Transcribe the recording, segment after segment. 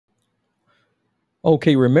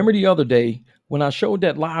Okay, remember the other day when I showed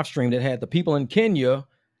that live stream that had the people in Kenya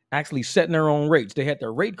actually setting their own rates? They had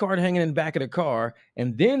their rate card hanging in the back of the car,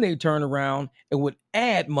 and then they turned around and would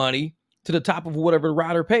add money to the top of whatever the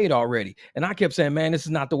rider paid already. And I kept saying, man, this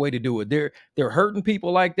is not the way to do it. They're hurting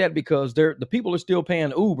people like that because the people are still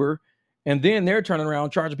paying Uber, and then they're turning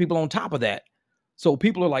around charging people on top of that. So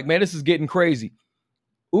people are like, man, this is getting crazy.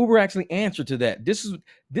 Uber actually answered to that. This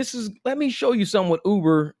is let me show you some what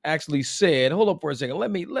Uber actually said. Hold up for a second.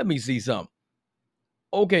 Let me see something.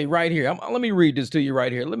 Okay, right here. Let me read this to you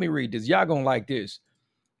right here. Let me read this. Y'all gonna like this.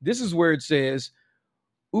 This is where it says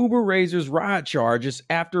Uber raises ride charges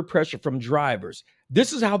after pressure from drivers.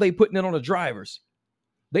 This is how they putting it on the drivers.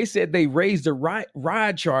 They said they raised the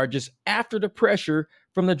ride charges after the pressure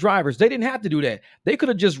from the drivers. They didn't have to do that. They could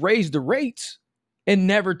have just raised the rates and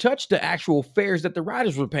never touched the actual fares that the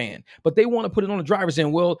riders were paying. But they want to put it on the drivers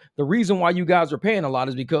saying, well, the reason why you guys are paying a lot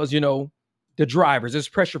is because, the drivers, there's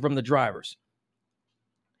pressure from the drivers.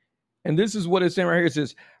 And this is what it's saying right here. It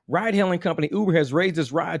says, ride hailing company Uber has raised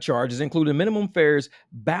its ride charges, including minimum fares,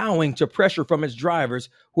 bowing to pressure from its drivers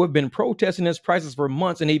who have been protesting its prices for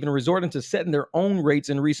months and even resorting to setting their own rates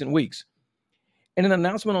in recent weeks. In an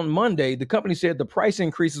announcement on Monday, the company said the price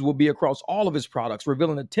increases will be across all of its products,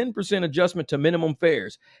 revealing a 10% adjustment to minimum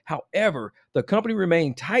fares. However, the company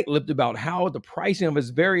remained tight-lipped about how the pricing of its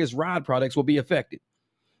various ride products will be affected.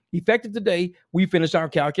 Effective today, we finished our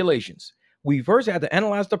calculations. We first had to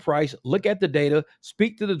analyze the price, look at the data,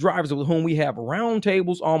 speak to the drivers with whom we have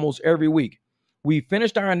roundtables almost every week. We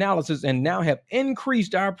finished our analysis and now have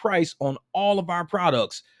increased our price on all of our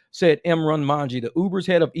products, said Imran Manji, the Uber's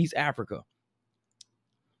head of East Africa.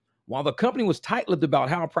 While the company was tight-lipped about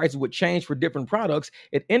how prices would change for different products,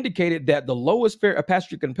 it indicated that the lowest fare a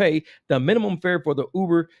passenger can pay, the minimum fare for the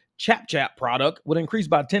Uber Chap Chap product, would increase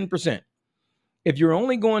by 10%. If you're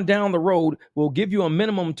only going down the road, we'll give you a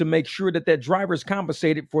minimum to make sure that driver is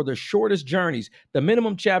compensated for the shortest journeys. The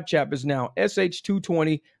minimum Chap Chap is now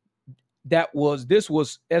SH220. This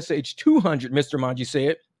was SH200, Mr. Manji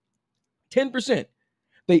said. 10%.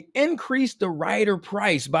 They increased the rider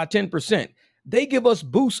price by 10%. They give us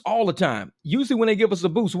boosts all the time. Usually when they give us a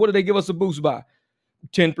boost, what do they give us a boost by?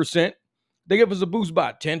 10%. They give us a boost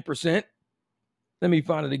by 10%. Let me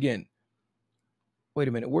find it again. Wait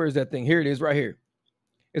a minute. Where is that thing? Here it is right here.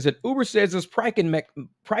 It said Uber says its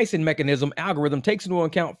pricing mechanism algorithm takes into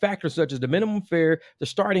account factors such as the minimum fare, the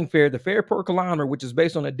starting fare, the fare per kilometer, which is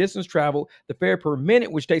based on the distance traveled, the fare per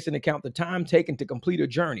minute, which takes into account the time taken to complete a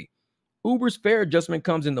journey. Uber's fare adjustment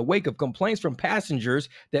comes in the wake of complaints from passengers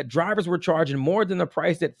that drivers were charging more than the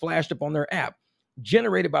price that flashed up on their app,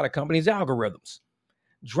 generated by the company's algorithms.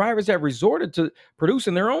 Drivers have resorted to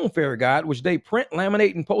producing their own fare guide, which they print,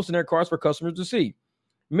 laminate, and post in their cars for customers to see.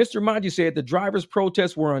 Mr. Manji said the drivers'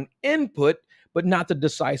 protests were an input, but not the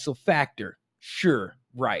decisive factor. Sure,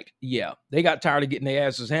 right, yeah. They got tired of getting their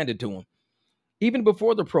asses handed to them. Even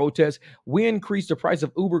before the protest, we increased the price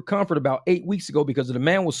of Uber Comfort about 8 weeks ago because the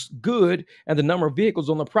demand was good and the number of vehicles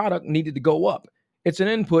on the product needed to go up. It's an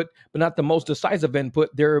input, but not the most decisive input.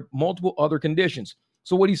 There are multiple other conditions.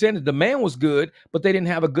 So what he's saying, the demand was good, but they didn't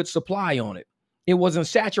have a good supply on it. It wasn't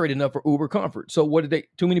saturated enough for Uber Comfort. So what did they?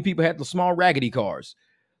 Too many people had the small raggedy cars.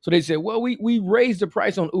 So they said, well, we raised the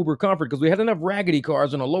price on Uber Comfort because we had enough raggedy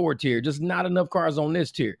cars on a lower tier, just not enough cars on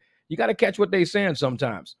this tier. You got to catch what they're saying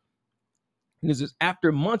sometimes. And this is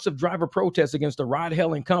after months of driver protests against the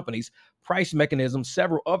ride-hailing companies' price mechanisms.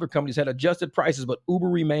 Several other companies had adjusted prices, but Uber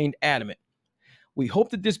remained adamant. We hope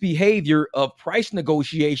that this behavior of price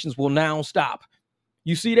negotiations will now stop.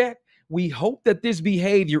 You see that? We hope that this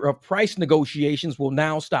behavior of price negotiations will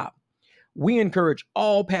now stop. We encourage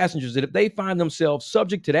all passengers that if they find themselves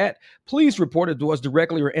subject to that, please report it to us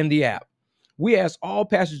directly or in the app. We ask all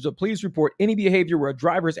passengers to please report any behavior where a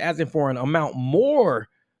driver is asking for an amount more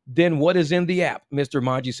than what is in the app, Mr.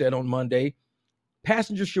 Manji said on Monday.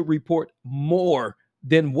 Passengers should report more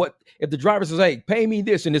than what, if the driver says, hey, pay me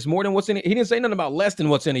this and it's more than what's in it. He didn't say nothing about less than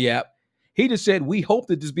what's in the app. He just said, we hope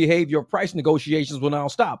that this behavior of price negotiations will now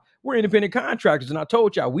stop. We're independent contractors, and I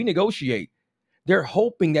told y'all, we negotiate. They're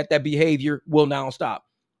hoping that behavior will now stop.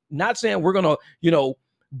 Not saying we're going to,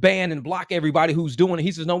 ban and block everybody who's doing it.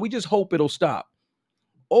 He says, no, we just hope it'll stop.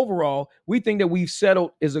 Overall, we think that we've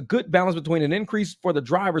settled is a good balance between an increase for the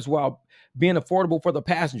drivers while being affordable for the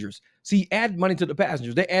passengers. See, add money to the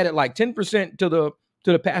passengers. They added like 10% to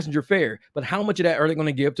the passenger fare, but how much of that are they going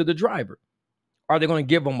to give to the driver? Are they going to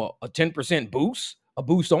give them a 10% boost, a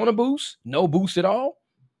boost on a boost, no boost at all?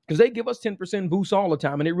 Because they give us 10% boost all the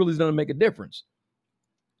time, and it really doesn't make a difference.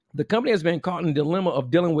 The company has been caught in the dilemma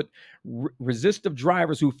of dealing with resistive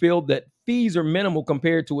drivers who feel that fees are minimal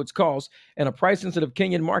compared to its costs, and a price sensitive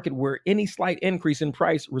Kenyan market where any slight increase in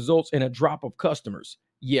price results in a drop of customers.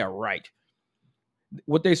 Yeah, right.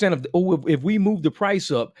 What they're saying, if we move the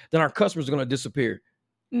price up, then our customers are going to disappear.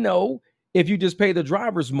 No, if you just pay the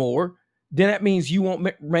drivers more, then that means you won't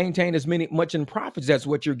maintain as much in profits. That's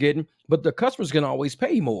what you're getting, but the customers can always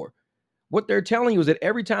pay more. What they're telling you is that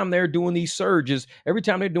every time they're doing these surges, every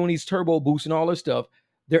time they're doing these turbo boosts and all this stuff,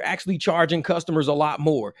 they're actually charging customers a lot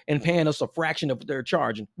more and paying us a fraction of what they're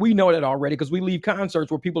charging. We know that already because we leave concerts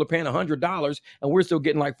where people are paying $100 and we're still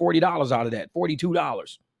getting like $40 out of that,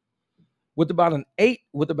 $42. With about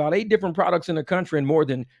eight different products in the country and more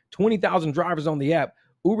than 20,000 drivers on the app,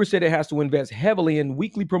 Uber said it has to invest heavily in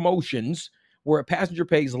weekly promotions where a passenger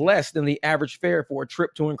pays less than the average fare for a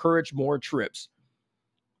trip to encourage more trips.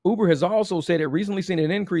 Uber has also said it recently seen an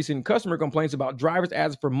increase in customer complaints about drivers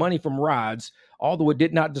asking for money from rides, although it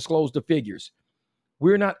did not disclose the figures.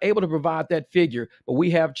 We're not able to provide that figure, but we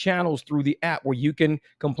have channels through the app where you can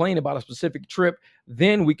complain about a specific trip.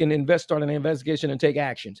 Then we can start an investigation and take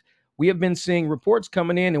actions. We have been seeing reports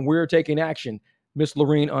coming in and we're taking action, Miss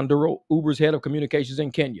Lorene Undero, Uber's head of communications in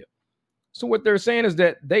Kenya. So what they're saying is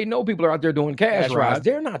that they know people are out there doing cash rides.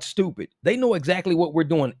 They're not stupid. They know exactly what we're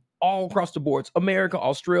doing all across the boards. America,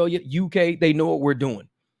 Australia, UK, they know what we're doing.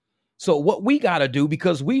 So what we got to do,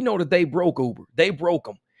 because we know that they broke Uber. They broke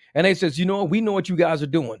them. And they says, you know what? We know what you guys are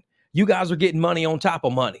doing. You guys are getting money on top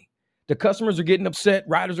of money. The customers are getting upset.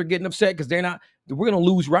 Riders are getting upset because we're going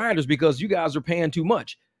to lose riders because you guys are paying too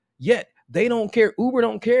much. Yet they don't care. Uber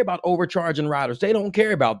don't care about overcharging riders. They don't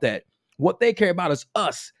care about that. What they care about is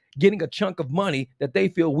us getting a chunk of money that they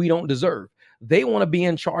feel we don't deserve. They want to be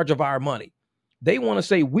in charge of our money. They want to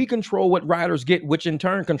say we control what riders get, which in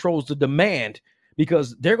turn controls the demand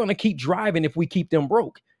because they're going to keep driving if we keep them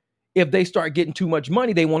broke. If they start getting too much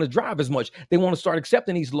money, they want to drive as much. They want to start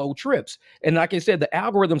accepting these low trips. And like I said, the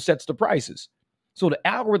algorithm sets the prices. So the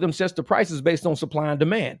algorithm sets the prices based on supply and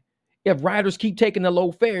demand. If riders keep taking the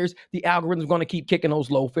low fares, the algorithm is going to keep kicking those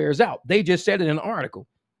low fares out. They just said it in an article.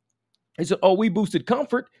 They said, oh, we boosted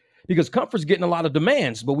comfort because comfort's getting a lot of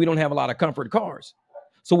demands, but we don't have a lot of comfort cars.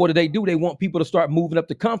 So what do? They want people to start moving up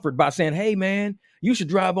to comfort by saying, hey, man, you should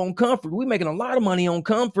drive on comfort. We're making a lot of money on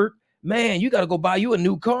comfort. Man, you got to go buy you a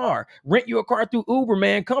new car. Rent you a car through Uber,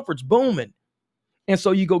 man. Comfort's booming. And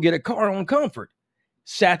so you go get a car on comfort.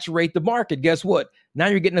 Saturate the market. Guess what? Now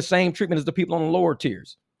you're getting the same treatment as the people on the lower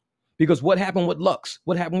tiers. Because what happened with Lux?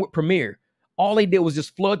 What happened with Premier? All they did was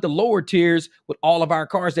just flood the lower tiers with all of our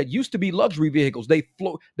cars that used to be luxury vehicles.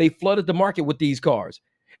 They flooded the market with these cars.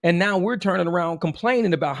 And now we're turning around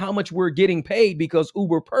complaining about how much we're getting paid because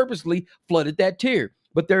Uber purposely flooded that tier.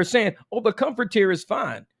 But they're saying, oh, the comfort tier is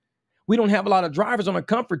fine. We don't have a lot of drivers on a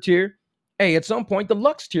comfort tier. Hey, at some point, the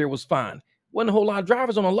Lux tier was fine. Wasn't a whole lot of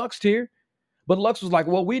drivers on a Lux tier. But Lux was like,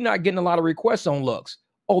 well, we're not getting a lot of requests on Lux.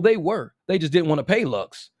 Oh, they were. They just didn't want to pay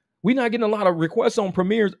Lux. We're not getting a lot of requests on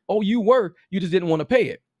Premiers. Oh, you were. You just didn't want to pay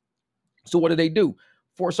it. So what do?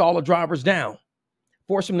 Force all the drivers down.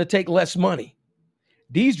 Force them to take less money.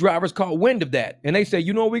 These drivers caught wind of that. And they say,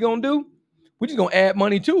 you know what we're going to do? We're just going to add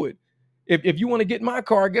money to it. If you want to get my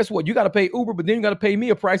car, guess what? You got to pay Uber, but then you got to pay me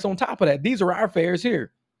a price on top of that. These are our fares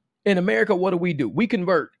here. In America, what do? We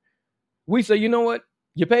convert. We say, you know what?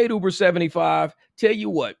 You paid Uber $75. Tell you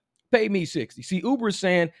what, pay me $60. See, Uber is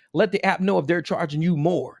saying, let the app know if they're charging you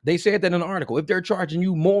more. They said that in an article. If they're charging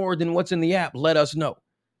you more than what's in the app, let us know.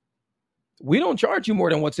 We don't charge you more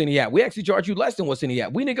than what's in the app. We actually charge you less than what's in the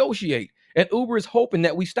app. We negotiate. And Uber is hoping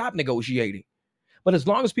that we stop negotiating. But as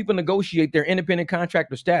long as people negotiate their independent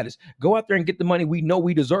contractor status, go out there and get the money we know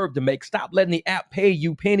we deserve to make. Stop letting the app pay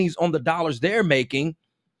you pennies on the dollars they're making.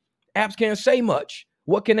 Apps can't say much.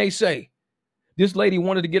 What can they say? This lady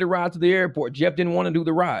wanted to get a ride to the airport. Jeff didn't want to do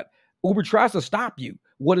the ride. Uber tries to stop you.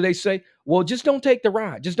 What do they say? Well, just don't take the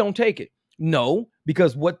ride. Just don't take it. No,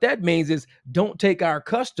 because what that means is don't take our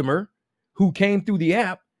customer who came through the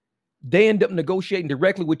app. They end up negotiating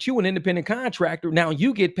directly with you, an independent contractor. Now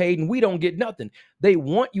you get paid and we don't get nothing. They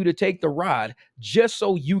want you to take the ride just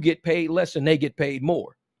so you get paid less and they get paid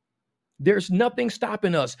more. There's nothing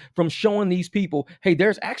stopping us from showing these people, hey,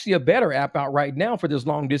 there's actually a better app out right now for this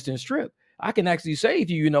long distance trip. I can actually save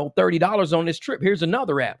you, $30 on this trip. Here's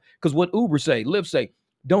another app. Because what Uber say, Lyft say,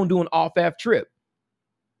 don't do an off-app trip.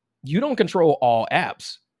 You don't control all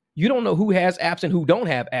apps. You don't know who has apps and who don't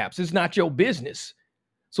have apps. It's not your business.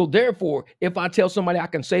 So therefore, if I tell somebody I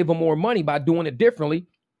can save them more money by doing it differently,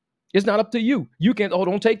 it's not up to you. You can't,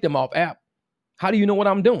 don't take them off app. How do you know what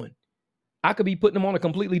I'm doing? I could be putting them on a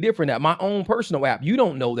completely different app, my own personal app. You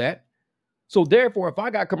don't know that. So therefore, if I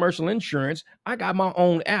got commercial insurance, I got my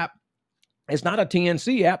own app. It's not a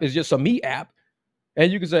TNC app, it's just a me app.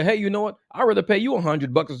 And you can say, hey, you know what? I'd rather pay you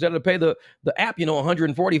 $100 instead of pay the app,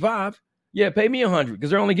 145. Yeah, pay me 100 because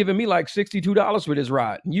they're only giving me like $62 for this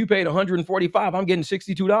ride. And you paid 145. I'm getting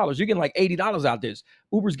 $62. You're getting like $80 out of this.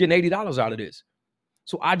 Uber's getting $80 out of this.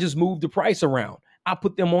 So I just moved the price around. I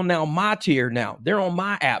put them on now my tier now. They're on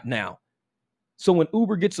my app now. So when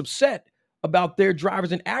Uber gets upset about their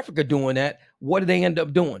drivers in Africa doing that, what do they end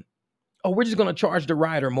up doing? Oh, we're just going to charge the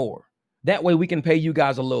rider more. That way we can pay you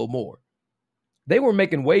guys a little more. They were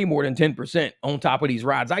making way more than 10% on top of these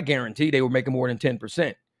rides. I guarantee they were making more than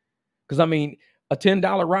 10%. Because, I mean, a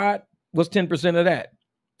 $10 ride, what's 10% of that?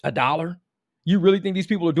 $1? You really think these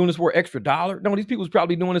people are doing this for an extra dollar? No, these people's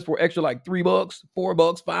probably doing this for extra like $3, $4,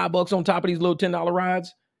 $5 on top of these little $10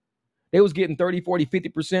 rides. They was getting 30, 40,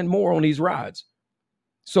 50% more on these rides.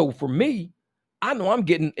 So for me, I know I'm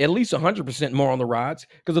getting at least 100% more on the rides.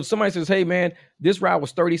 Because if somebody says, hey, man, this ride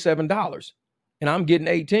was $37 and I'm getting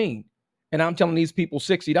 18 and I'm telling these people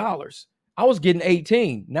 $60, I was getting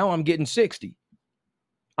 18. Now I'm getting 60.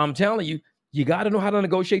 I'm telling you, you got to know how to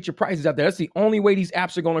negotiate your prices out there. That's the only way these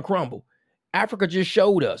apps are going to crumble. Africa just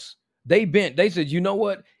showed us. They said, you know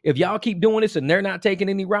what? If y'all keep doing this and they're not taking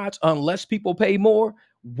any rides, unless people pay more,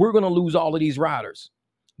 we're going to lose all of these riders.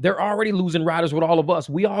 They're already losing riders with all of us.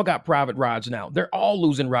 We all got private rides now. They're all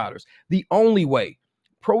losing riders. The only way,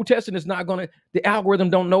 protesting is not going to, the algorithm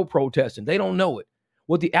don't know protesting. They don't know it.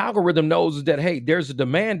 What the algorithm knows is that, hey, there's a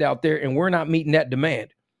demand out there and we're not meeting that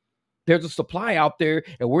demand. There's a supply out there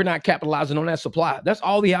and we're not capitalizing on that supply. That's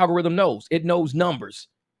all the algorithm knows. It knows numbers.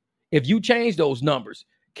 If you change those numbers,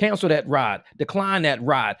 cancel that ride, decline that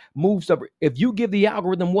ride, move stuff. If you give the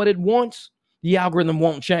algorithm what it wants, the algorithm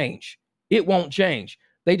won't change. It won't change.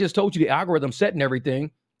 They just told you the algorithm setting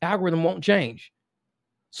everything. Algorithm won't change.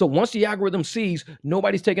 So once the algorithm sees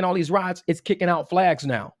nobody's taking all these rides, it's kicking out flags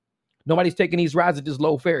now. Nobody's taking these rides at this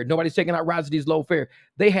low fare. Nobody's taking out rides at these low fare.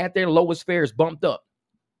 They had their lowest fares bumped up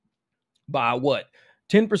by what?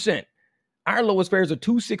 10%. Our lowest fares are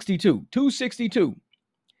 $262.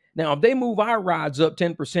 Now, if they move our rides up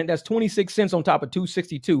 10%, that's 26 cents on top of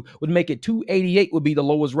 262 would make it 288 would be the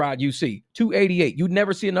lowest ride you see. 288. You'd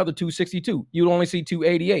never see another 262. You'd only see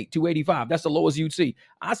 288, 285. That's the lowest you'd see.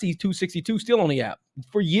 I see 262 still on the app.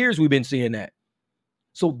 For years, we've been seeing that.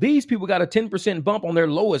 So these people got a 10% bump on their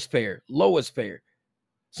lowest fare.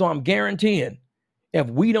 So I'm guaranteeing if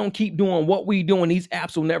we don't keep doing what we doing, these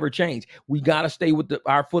apps will never change. We got to stay with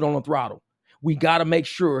our foot on the throttle. We got to make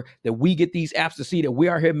sure that we get these apps to see that we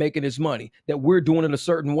are here making this money, that we're doing it a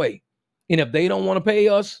certain way. And if they don't want to pay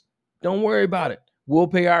us, don't worry about it. We'll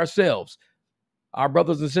pay ourselves. Our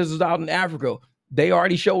brothers and sisters out in Africa, they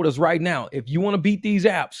already showed us right now. If you want to beat these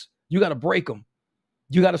apps, you got to break them.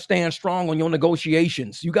 You got to stand strong on your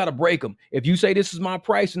negotiations. You got to break them. If you say this is my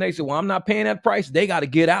price and they say, well, I'm not paying that price, they got to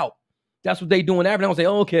get out. That's what they do in Africa. They don't say,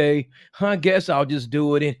 okay, I guess I'll just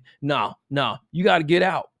do it. No, you got to get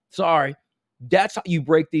out. Sorry. That's how you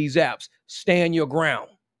break these apps. Stand your ground.